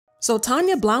So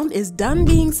Tanya Blount is done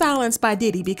being silenced by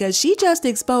Diddy because she just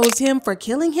exposed him for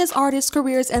killing his artists'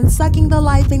 careers and sucking the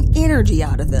life and energy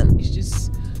out of them. He's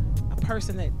just a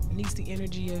person that needs the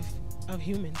energy of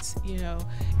humans, you know.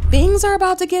 Things are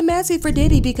about to get messy for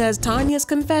Diddy because Tanya's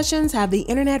confessions have the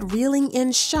internet reeling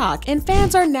in shock, and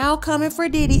fans are now coming for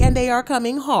Diddy, and they are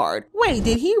coming hard. Wait,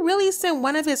 did he really send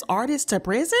one of his artists to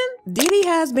prison? Diddy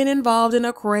has been involved in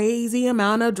a crazy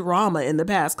amount of drama in the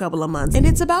past couple of months, and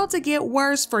it's about to get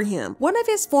worse for him. One of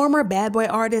his former bad boy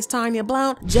artists, Tanya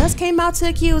Blount, just came out to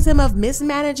accuse him of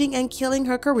mismanaging and killing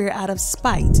her career out of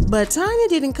spite. But Tanya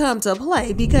didn't come to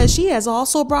play because she has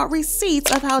also brought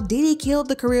receipts of how Diddy killed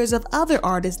the careers of other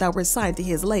artists that were signed to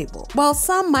his label. While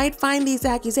some might find these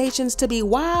accusations to be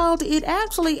wild, it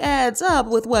actually adds up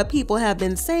with what people have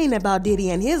been saying about Diddy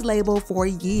and his label for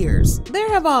years. There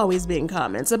have always been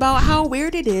comments about how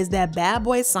weird it is that Bad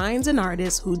Boy signs an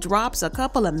artist who drops a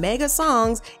couple of mega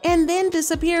songs and then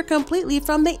disappear completely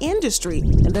from the industry,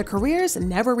 and their careers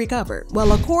never recover.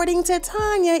 Well, according to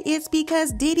Tanya, it's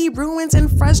because Diddy ruins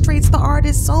and frustrates the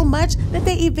artist so much that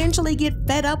they eventually get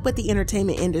fed up with the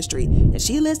entertainment industry, and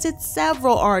she listed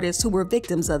several artists who were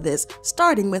victims of this,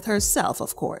 starting with herself,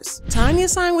 of course. Tanya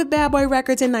signed with Bad Boy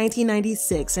Records in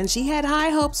 1996, and she had high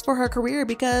hopes for her career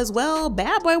because, well,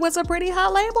 Bad Boy was a pretty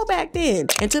hot label back then.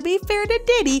 And to be fair to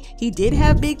Diddy, he did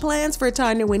have big plans for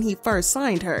Tanya when he first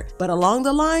signed her, but along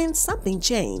the line, something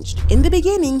changed. In the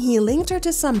beginning, he linked her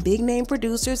to some big name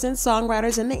producers and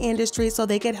songwriters in the industry so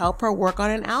they could help her work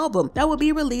on an album that would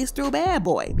be released through Bad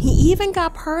Boy. He even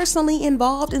got personally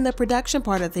involved in the production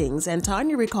part of things, and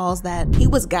Tanya recalls that he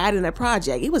was guiding the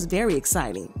project. It was very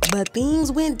exciting. But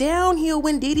things went downhill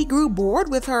when Diddy grew bored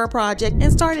with her project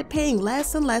and started paying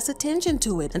less and less attention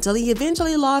to it until he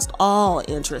eventually lost all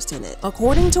interest in it.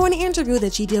 According to an interview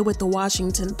that she did with the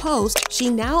Washington Post, she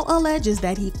now alleges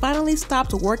that he finally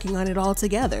stopped working on it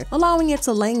altogether, allowing it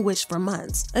to languish for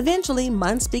months. Eventually,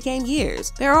 months became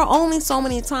years. There are only so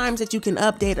many times that you can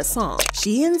update a song.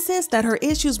 She insists that her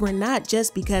issues were not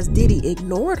just because Diddy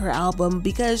ignored her album,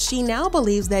 because she now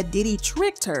believes that Diddy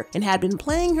tricked her and had been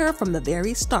playing her from the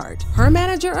very start. Her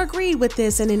manager agreed with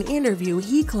this in an interview.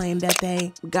 He claimed that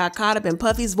they got caught up in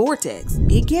Puffy's vortex.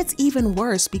 It gets even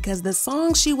worse because the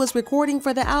songs she was recording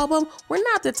for the album were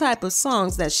not the type of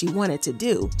songs that she wanted to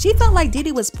do. She felt like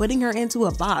Diddy was putting her into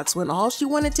a box when all she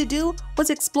wanted to do was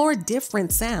explore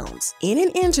different sounds. In an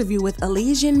interview with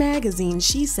Elysian magazine,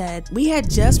 she said, "We had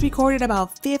just recorded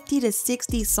about 50 to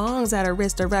 60 songs at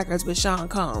Arista Records with Sean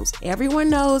Combs. Everyone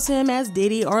knows him as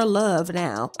Diddy or Love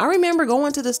now. I remember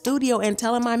going to the studio and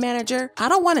telling my manager, I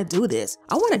don't want to do this.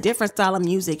 I want a different style of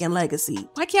music and legacy.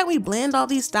 Why can't we blend all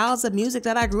these styles of music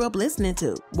that I grew up listening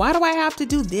to? Why do I have to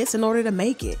do this in order to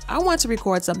make it? I want to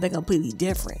record something completely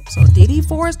different." So Diddy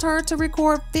forced her to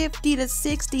record 50 to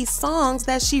 60 songs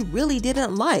that she really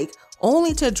didn't like,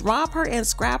 only to drop her and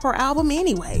scrap her album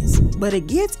anyways. But it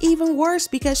gets even worse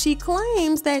because she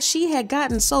claims that she had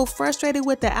gotten so frustrated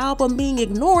with the album being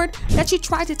ignored that she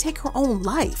tried to take her own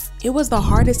life. "It was the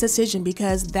hardest decision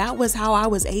because that was how I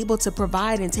was able to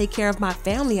provide and take care of my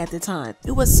family at the time.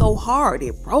 It was so hard,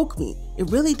 it broke me. It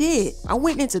really did. I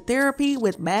went into therapy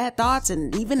with bad thoughts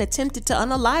and even attempted to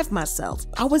unalive myself.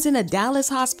 I was in a Dallas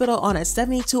hospital on a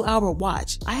 72-hour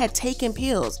watch. I had taken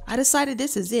pills. I decided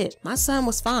this is it. My son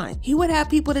was fine. He would have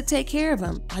people to take care of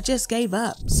him. I just gave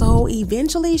up." So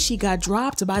eventually she got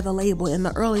dropped by the label in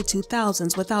the early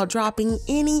 2000s without dropping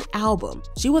any album.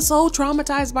 She was so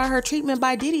traumatized by her treatment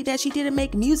by Diddy that she didn't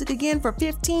make music again for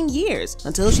 15 years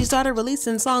until she started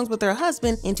releasing songs with her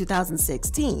husband in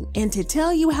 2016. And to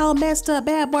tell you how messed up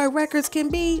Bad Boy Records can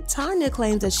be, Tanya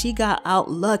claims that she got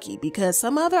out lucky because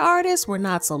some other artists were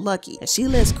not so lucky, and she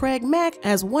lists Craig Mack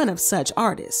as one of such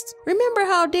artists. Remember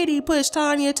how Diddy pushed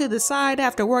Tanya to the side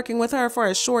after working with her for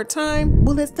a short time?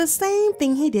 Well, it's the same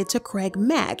thing he did to Craig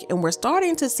Mack, and we're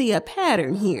starting to see a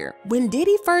pattern here. When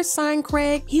Diddy first signed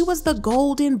Craig, he was the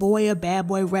golden boy of Bad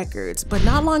Boy Records, but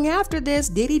not long after this,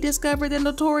 Diddy discovered the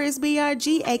notorious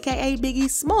B.I.G., aka Biggie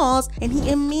Smalls, and he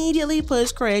immediately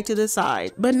pushed Craig to the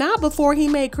side. But not before he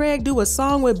made Craig do a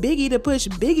song with Biggie to push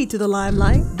Biggie to the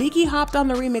limelight. Biggie hopped on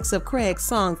the remix of Craig's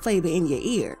song Flavor in Your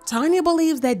Ear. Tanya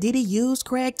believes that Diddy used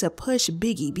Craig to push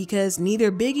Biggie because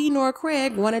neither Biggie nor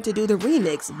Craig wanted to do the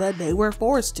remix, but they were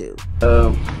forced to.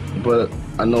 But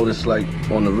I noticed, like,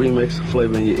 on the remix,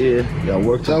 Flavor in Your Ear, y'all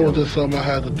worked together. That was just something I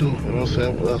had to do, you know what I'm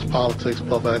saying? That's politics.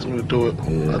 Puff asked me to do it.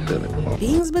 Yeah. I did it.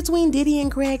 Things between Diddy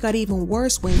and Craig got even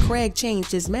worse when Craig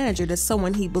changed his manager to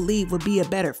someone he believed would be a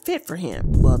better fit for him.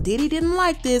 Well, Diddy didn't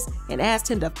like this and asked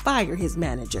him to fire his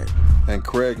manager. And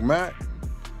Craig Mack,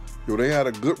 they had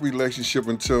a good relationship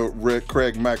until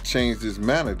Craig Mack changed his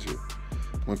manager.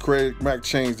 When Craig Mack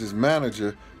changed his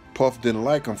manager, Puff didn't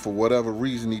like him for whatever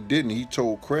reason he didn't. He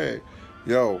told Craig,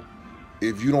 yo,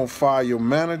 if you don't fire your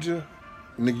manager,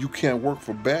 nigga, you can't work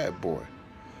for Bad Boy.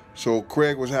 So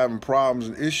Craig was having problems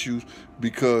and issues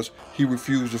because he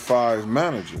refused to fire his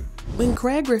manager. When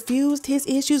Craig refused, his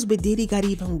issues with Diddy got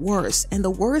even worse. And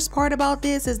the worst part about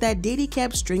this is that Diddy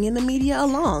kept stringing the media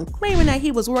along, claiming that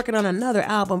he was working on another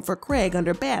album for Craig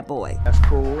under Bad Boy. That's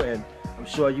cool, and I'm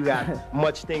sure you got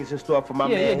much things in store for my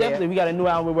man. Yeah, definitely. We got a new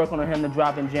album we're working on him to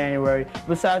drop in January.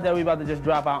 Besides that, we about to just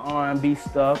drop our R&B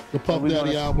stuff. The Puff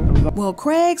Daddy album. Well,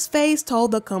 Craig's face told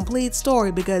the complete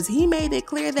story because he made it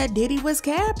clear that Diddy was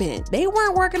capping. They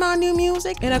weren't working on new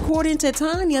music, and according to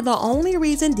Tanya, the only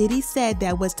reason Diddy said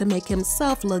that was to make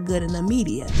himself look good in the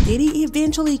media. Diddy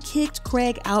eventually kicked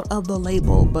Craig out of the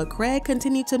label, but Craig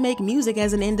continued to make music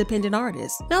as an independent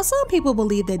artist. Now, some people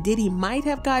believe that Diddy might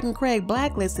have gotten Craig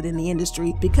blacklisted in the industry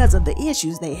because of the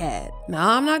issues they had.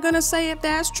 Now, I'm not gonna say if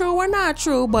that's true or not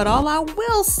true, but all I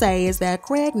will say is that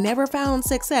Craig never found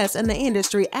success in the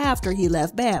industry after he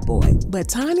left Bad Boy. But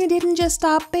Tanya didn't just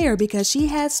stop there because she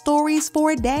had stories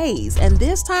for days, and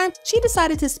this time she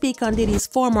decided to speak on Diddy's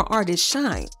former artist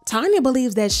Shine. Tanya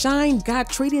believes that Shine got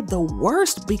treated the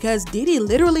worst because Diddy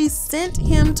literally sent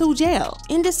him to jail.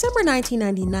 In December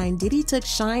 1999, Diddy took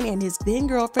Shine and his then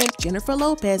girlfriend Jennifer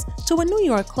Lopez to a New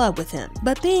York club with him.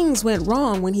 But things went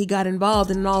wrong when he got involved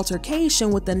in an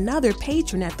altercation with another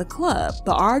patron at the club.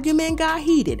 The argument got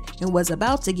heated and was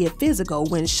about to get physical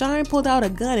when Shine pulled out a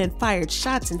gun and fired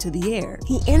shots into the air.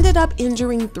 He ended up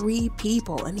injuring 3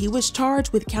 people, and he was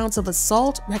charged with counts of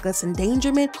assault, reckless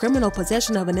endangerment, criminal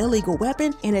possession of an illegal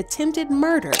weapon, and attempted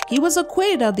murder. He was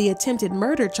acquitted of the attempted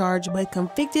murder charge but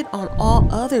convicted on all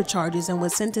other charges and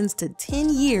was sentenced to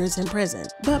 10 years in prison.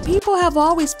 But people have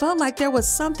always felt like there was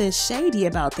something shady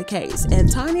about the case,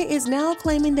 and Tanya is now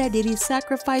claiming that Diddy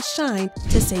sacrificed Shine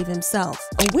to save himself.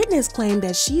 A witness claimed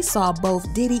that she saw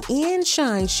both Diddy and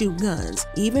Shine shoot guns.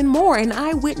 Even more, an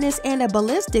eyewitness and a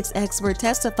ballistics expert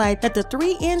testified that the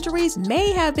 3 injuries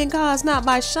may have been caused not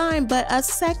by Shine but a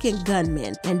second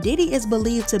gunman, and Diddy is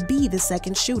believed to be the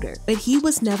second shooter. But he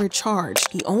was never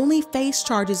charged. He only faced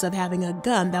charges of having a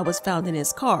gun that was found in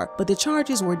his car, but the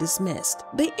charges were dismissed.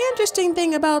 The interesting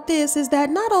thing about this is that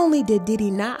not only did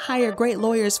Diddy not hire great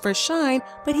lawyers for Shine,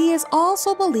 but he is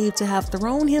also believed to have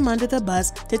thrown him under the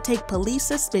bus to take police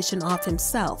suspicion off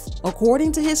himself.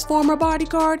 According to his former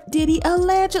bodyguard, Diddy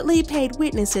allegedly paid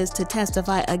witnesses to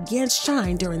testify against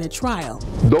Shine during the trial.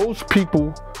 Those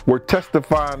people were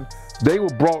testifying, they were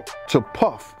brought to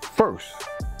Puff first,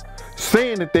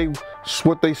 saying that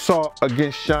what they saw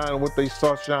against Shine and what they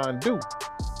saw Shine do.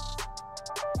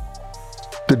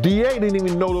 The DA didn't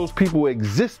even know those people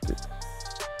existed.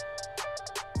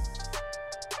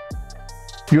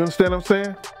 You understand what I'm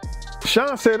saying?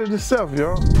 Shine said it himself,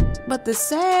 y'all. But the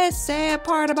sad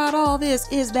part about all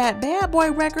this is that Bad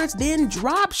Boy Records didn't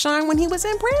drop Shine when he was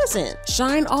in prison.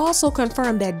 Shine also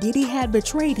confirmed that Diddy had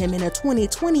betrayed him in a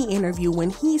 2020 interview when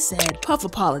he said, "Puff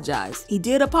apologized. He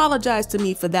did apologize to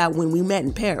me for that when we met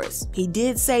in Paris. He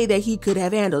did say that he could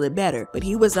have handled it better, but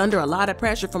he was under a lot of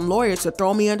pressure from lawyers to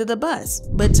throw me under the bus."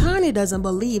 But Tanya doesn't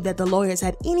believe that the lawyers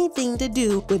had anything to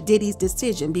do with Diddy's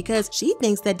decision because she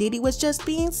thinks that Diddy was just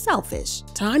being selfish.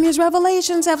 Tanya's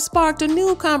revelations have sparked a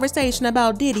new conversation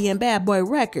about Diddy and Bad Boy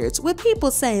Records, with people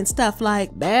saying stuff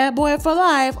like, "Bad Boy for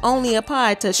life" only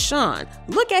applied to Sean.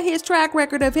 Look at his track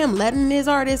record of him letting his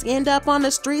artists end up on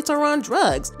the streets or on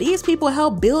drugs. These people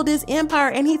helped build his empire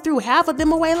and he threw half of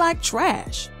them away like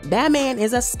trash. That man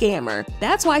is a scammer.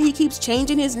 That's why he keeps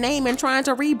changing his name and trying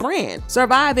to rebrand.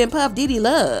 Survive and Puff Diddy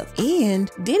love.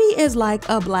 And Diddy is like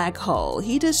a black hole.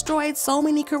 He destroyed so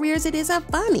many careers it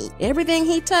isn't funny. Everything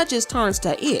he touches turns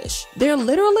to ish. There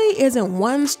literally isn't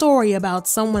one story about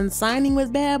someone signing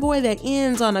with Bad Boy that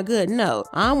ends on a good note.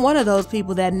 I'm one of those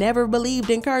people that never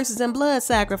believed in curses and blood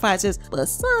sacrifices, but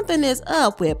something is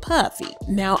up with Puffy.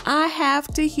 Now I have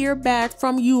to hear back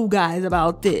from you guys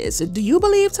about this. Do you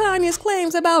believe Tanya's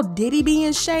claims about Diddy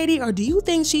being shady, or do you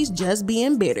think she's just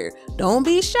being bitter? Don't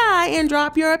be shy and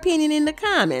drop your opinion in the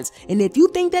comments. And if you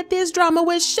think that this drama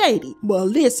was shady, well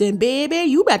listen baby,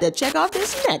 you better check out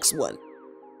this next one.